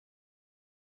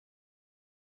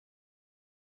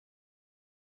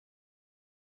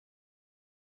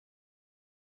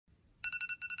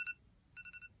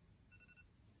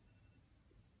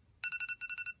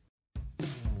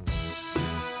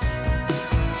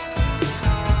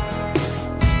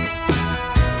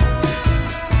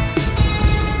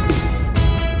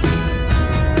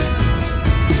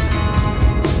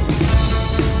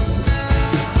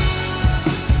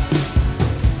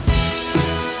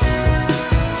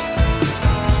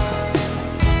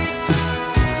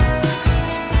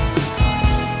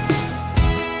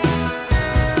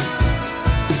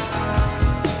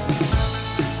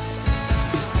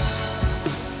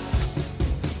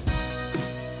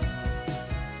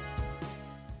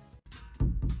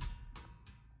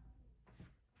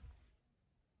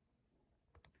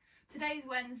Today's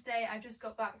Wednesday, I just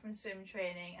got back from swim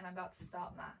training and I'm about to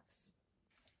start maths.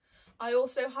 I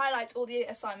also highlight all the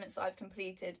assignments that I've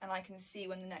completed and I can see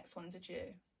when the next ones are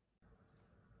due.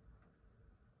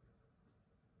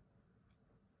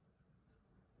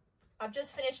 I've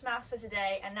just finished maths for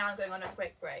today and now I'm going on a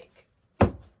quick break.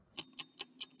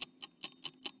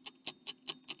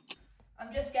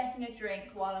 I'm just getting a drink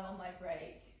while I'm on my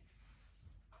break.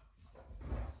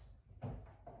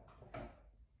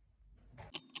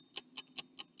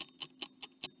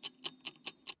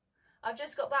 I've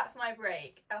just got back from my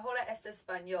break. Ahora es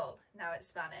español. Now it's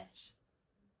Spanish.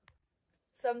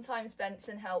 Sometimes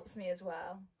Benson helps me as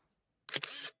well.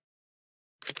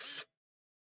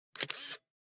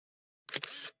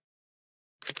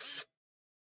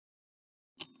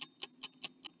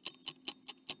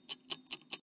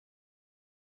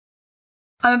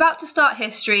 I'm about to start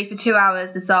history for 2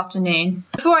 hours this afternoon.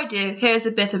 Before I do, here's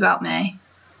a bit about me.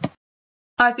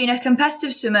 I've been a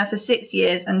competitive swimmer for 6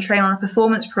 years and train on a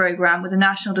performance programme with the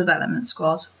National Development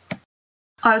Squad.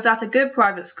 I was at a good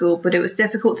private school, but it was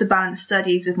difficult to balance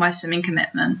studies with my swimming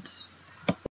commitments.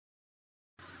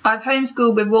 I've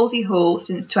homeschooled with Wolsey Hall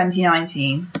since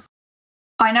 2019.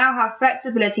 I now have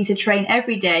flexibility to train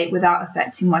every day without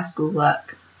affecting my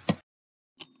schoolwork.